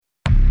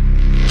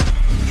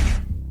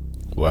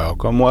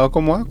Welcome,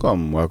 welcome,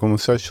 welcome. Welcome to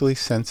Socially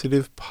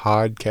Sensitive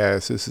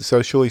Podcast. This is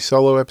Socially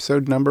Solo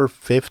episode number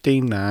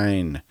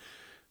 59.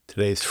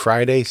 Today's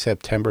Friday,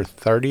 September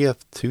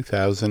 30th,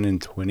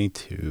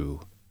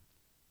 2022.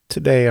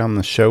 Today on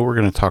the show, we're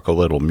going to talk a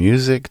little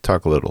music,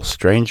 talk a little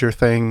Stranger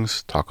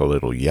Things, talk a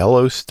little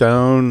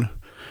Yellowstone,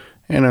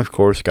 and of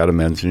course, got to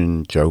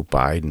mention Joe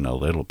Biden a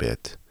little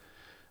bit.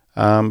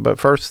 But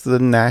first, the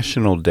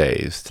national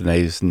days.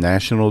 Today's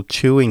National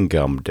Chewing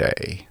Gum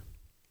Day.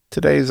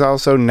 Today is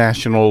also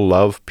National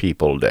Love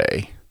People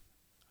Day.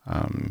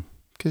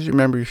 Because you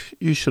remember,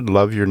 you should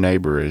love your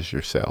neighbor as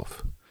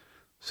yourself.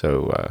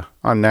 So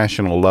on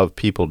National Love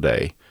People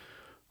Day,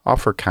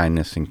 offer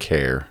kindness and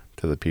care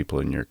to the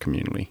people in your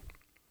community.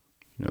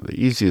 You know, the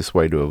easiest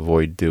way to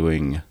avoid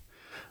doing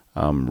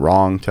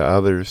wrong to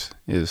others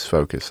is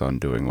focus on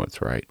doing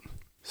what's right.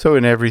 So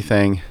in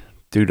everything,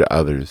 do to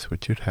others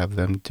what you'd have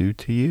them do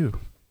to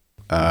you.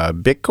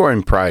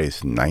 Bitcoin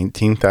price,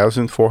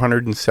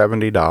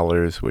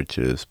 $19,470, which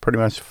is pretty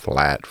much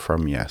flat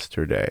from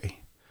yesterday.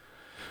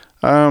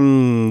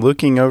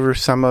 Looking over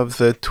some of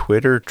the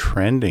Twitter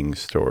trending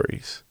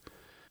stories.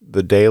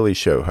 The Daily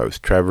Show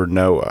host, Trevor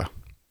Noah,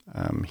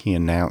 he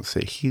announced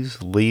that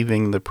he's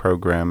leaving the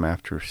program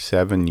after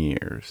 7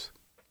 years.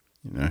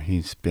 You know,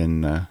 he's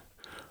been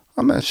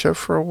on that show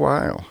for a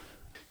while.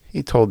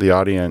 He told the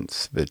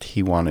audience that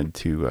he wanted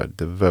to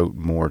devote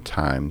more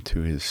time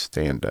to his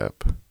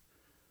stand-up.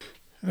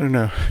 I don't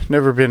know.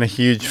 Never been a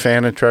huge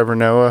fan of Trevor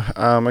Noah.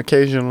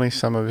 Occasionally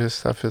some of his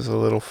stuff is a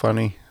little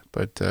funny,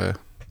 but I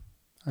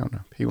don't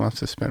know. He wants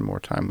to spend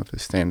more time with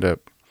his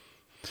stand-up.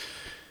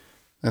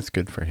 That's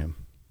good for him.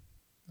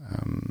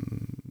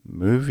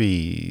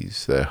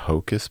 Movies. The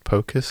Hocus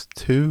Pocus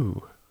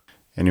 2.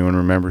 Anyone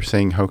remember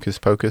seeing Hocus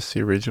Pocus,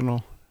 the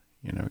original?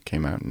 You know, it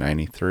came out in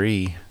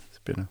 93. It's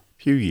been a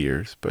few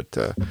years, but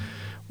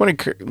when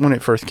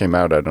it first came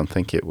out, I don't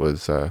think it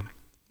was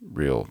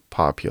real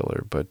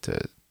popular, but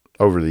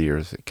over the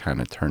years, it kind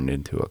of turned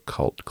into a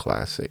cult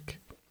classic.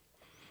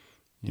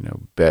 You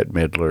know, Bette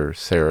Midler,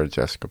 Sarah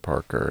Jessica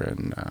Parker,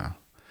 and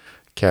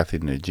Kathy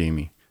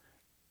Najimy.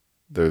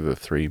 They're the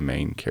three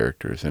main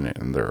characters in it,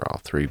 and they're all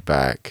three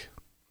back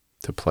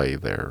to play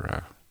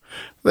their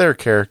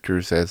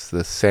characters as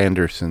the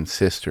Sanderson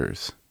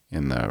sisters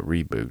in the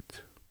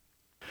reboot.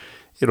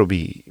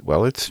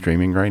 It's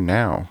streaming right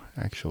now,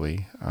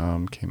 actually.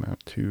 Came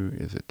out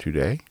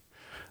today?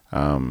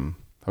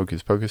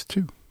 Hocus Pocus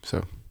 2,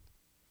 so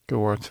go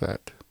watch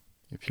that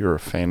if you're a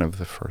fan of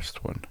the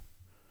first one.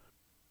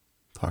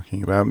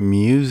 Talking about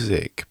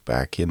music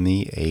back in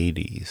the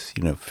 80s.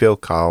 You know, Phil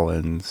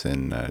Collins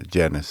and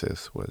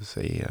Genesis was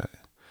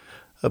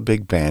a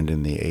big band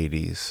in the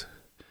 80s.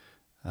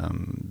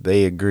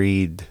 They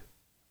agreed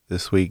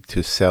this week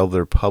to sell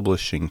their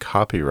publishing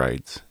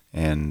copyrights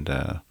and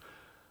a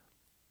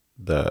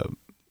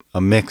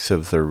mix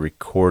of their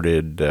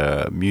recorded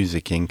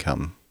music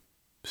income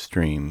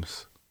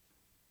streams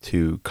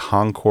to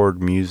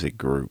Concord Music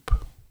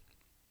Group.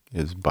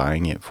 Is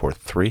buying it for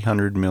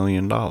 $300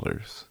 million.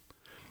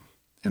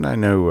 And I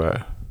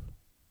know,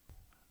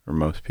 or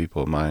most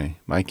people my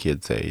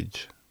kids'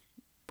 age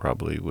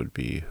probably would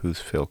be who's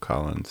Phil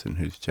Collins and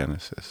who's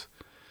Genesis.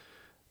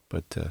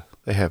 But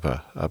they have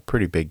a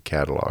pretty big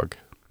catalog.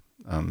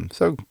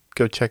 So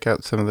go check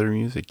out some of their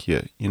music.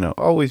 You know,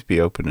 always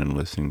be open and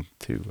listening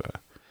to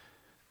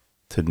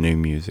new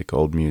music,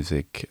 old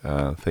music,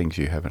 things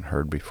you haven't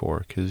heard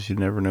before, because you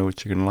never know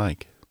what you're going to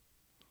like.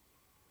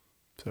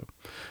 So,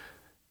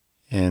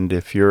 and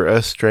if you're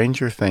a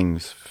Stranger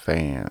Things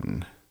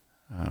fan,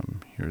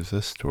 here's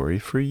a story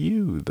for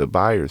you. The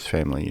Byers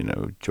family, you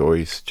know,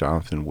 Joyce,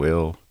 Jonathan,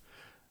 Will,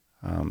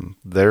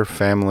 their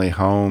family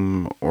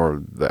home,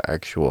 or the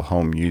actual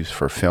home used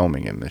for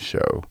filming in the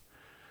show,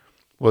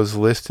 was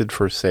listed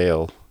for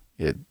sale.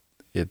 It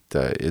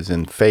is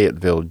in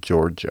Fayetteville,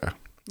 Georgia,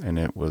 and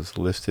it was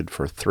listed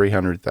for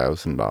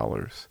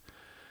 $300,000.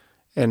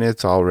 And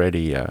it's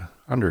already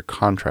under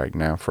contract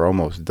now for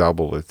almost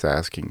double its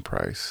asking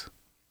price.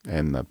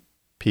 And the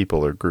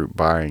people or group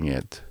buying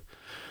it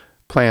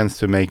plans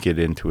to make it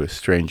into a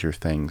Stranger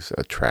Things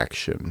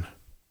attraction.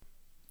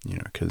 You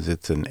know, because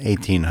it's an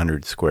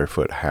 1,800 square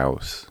foot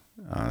house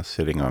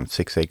sitting on a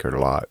 6-acre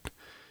lot.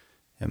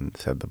 And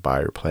said the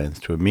buyer plans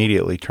to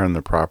immediately turn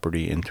the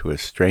property into a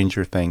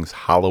Stranger Things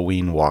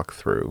Halloween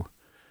walkthrough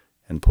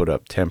and put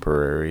up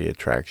temporary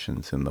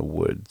attractions in the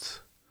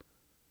woods.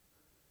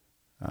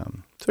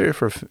 So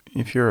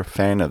if you're a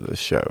fan of the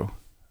show,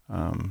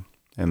 and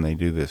they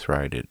do this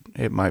right,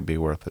 it might be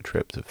worth a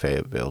trip to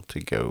Fayetteville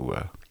to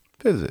go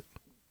visit,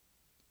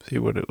 see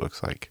what it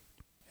looks like.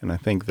 And I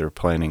think they're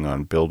planning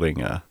on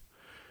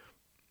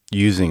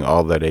using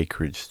all that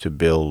acreage to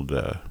build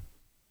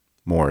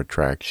more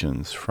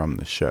attractions from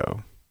the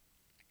show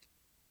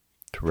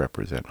to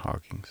represent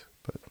Hawkins.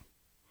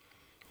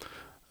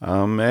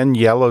 And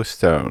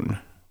Yellowstone,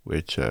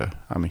 which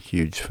I'm a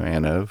huge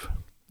fan of,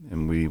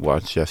 and we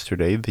watched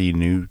yesterday the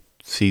new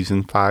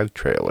season 5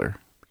 trailer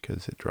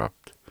because it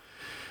dropped.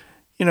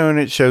 You know, and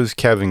it shows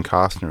Kevin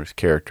Costner's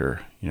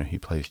character. You know, he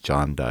plays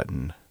John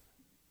Dutton.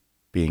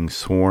 being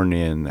sworn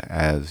in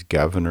as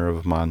governor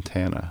of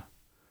Montana.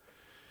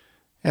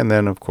 And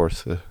then, of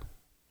course,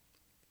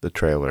 the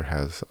trailer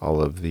has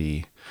all of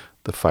the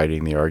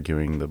fighting, the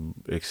arguing, the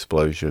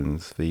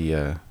explosions,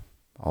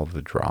 all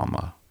the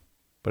drama.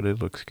 But it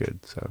looks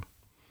good, so.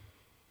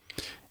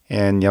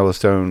 And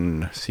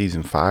Yellowstone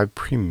Season 5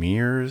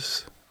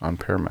 premieres on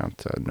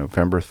Paramount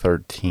November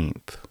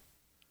 13th.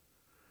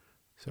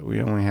 So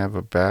we only have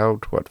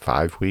about,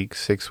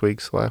 6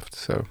 weeks left,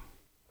 so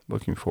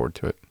looking forward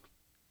to it.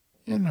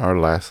 In our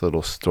last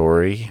little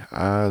story,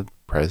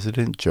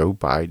 President Joe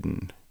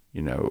Biden,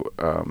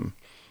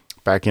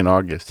 back in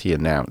August, he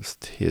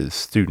announced his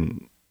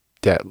student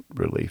debt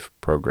relief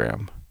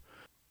program,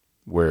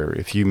 where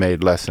if you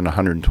made less than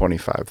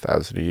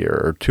 $125,000 a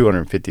year or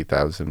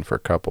 $250,000 for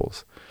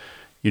couples,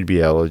 you'd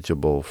be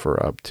eligible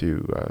for up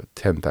to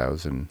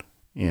 $10,000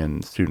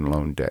 in student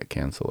loan debt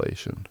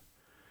cancellation.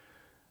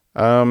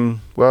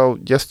 Well,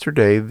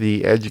 yesterday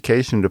the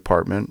Education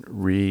Department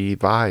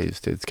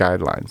revised its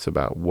guidelines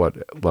about what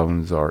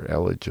loans are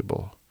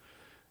eligible.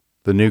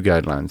 The new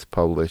guidelines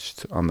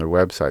published on their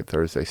website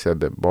Thursday said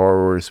that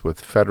borrowers with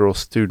federal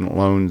student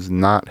loans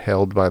not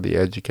held by the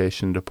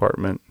Education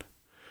Department,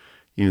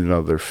 even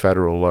though they're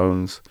federal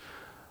loans,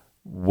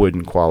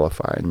 wouldn't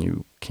qualify, and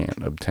you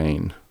can't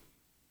obtain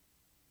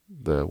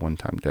the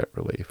one-time debt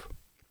relief.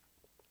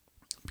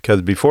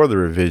 Because before the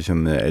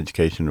revision, the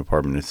Education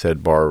Department had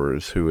said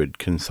borrowers who had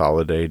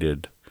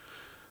consolidated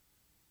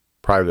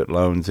private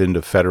loans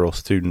into federal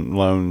student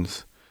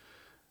loans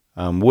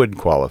would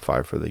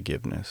qualify for the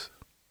forgiveness.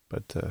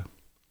 But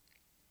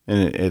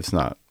and it's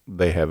not,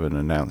 they haven't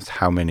announced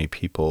how many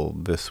people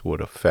this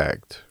would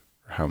affect,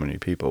 or how many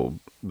people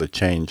the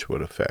change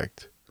would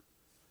affect.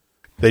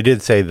 They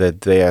did say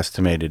that they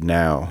estimated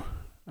now,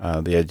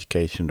 the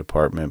Education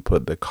Department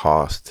put the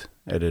cost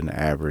at an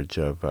average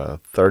of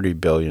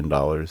 $30 billion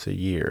a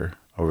year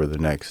over the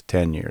next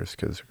 10 years,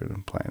 because they're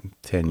going to plan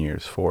 10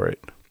 years for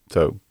it.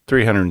 So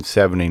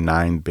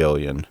 $379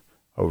 billion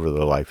over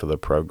the life of the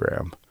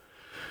program,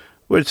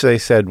 which they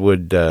said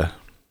would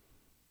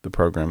the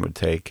program would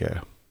take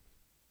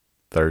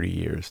 30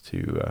 years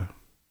to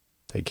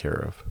take care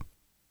of.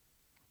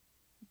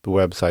 The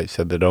website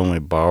said that only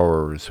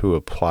borrowers who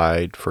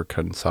applied for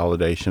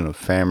consolidation of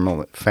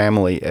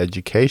family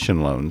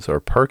education loans, or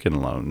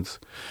Perkin loans,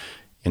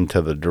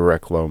 into the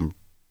direct loan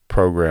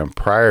program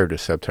prior to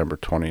September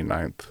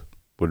 29th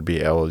would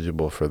be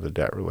eligible for the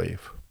debt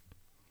relief.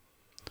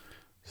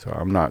 So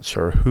I'm not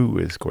sure who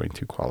is going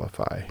to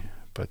qualify.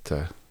 But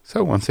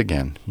so once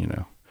again,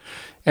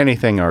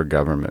 anything our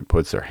government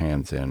puts their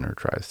hands in or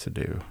tries to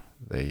do,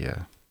 they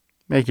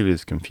make it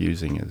as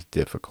confusing, as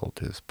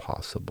difficult as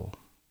possible.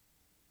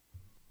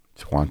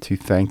 Just want to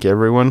thank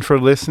everyone for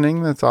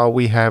listening. That's all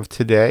we have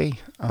today.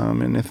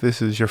 And if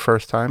this is your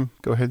first time,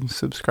 go ahead and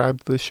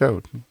subscribe to the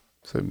show,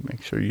 so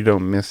make sure you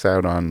don't miss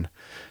out on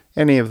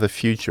any of the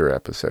future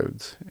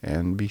episodes.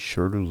 And be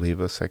sure to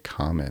leave us a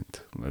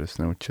comment. Let us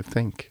know what you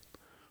think.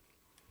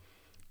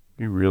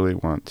 We really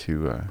want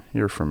to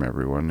hear from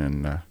everyone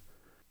and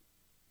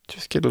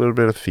just get a little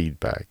bit of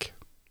feedback.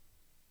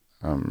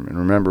 And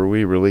remember,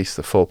 we release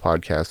the full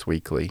podcast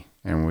weekly,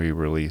 and we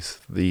release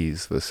the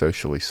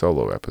Socially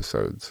Solo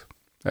episodes,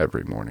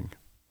 every morning.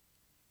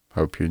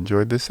 Hope you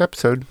enjoyed this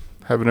episode.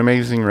 Have an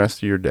amazing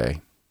rest of your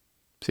day.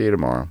 See you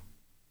tomorrow.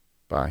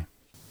 Bye.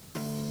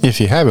 If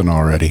you haven't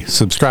already,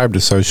 subscribe to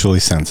Socially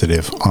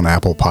Sensitive on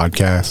Apple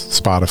Podcasts,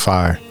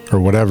 Spotify, or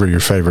whatever your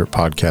favorite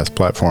podcast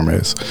platform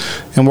is.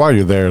 And while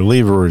you're there,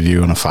 leave a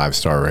review and a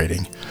 5-star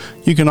rating.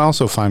 You can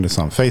also find us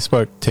on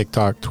Facebook,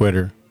 TikTok,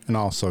 Twitter, and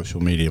all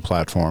social media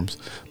platforms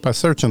by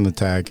searching the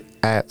tag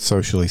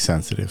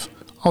 @SociallySensitive.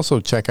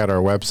 Also, check out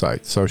our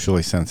website,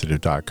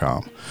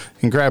 sociallysensitive.com,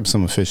 and grab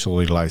some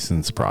officially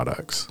licensed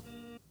products.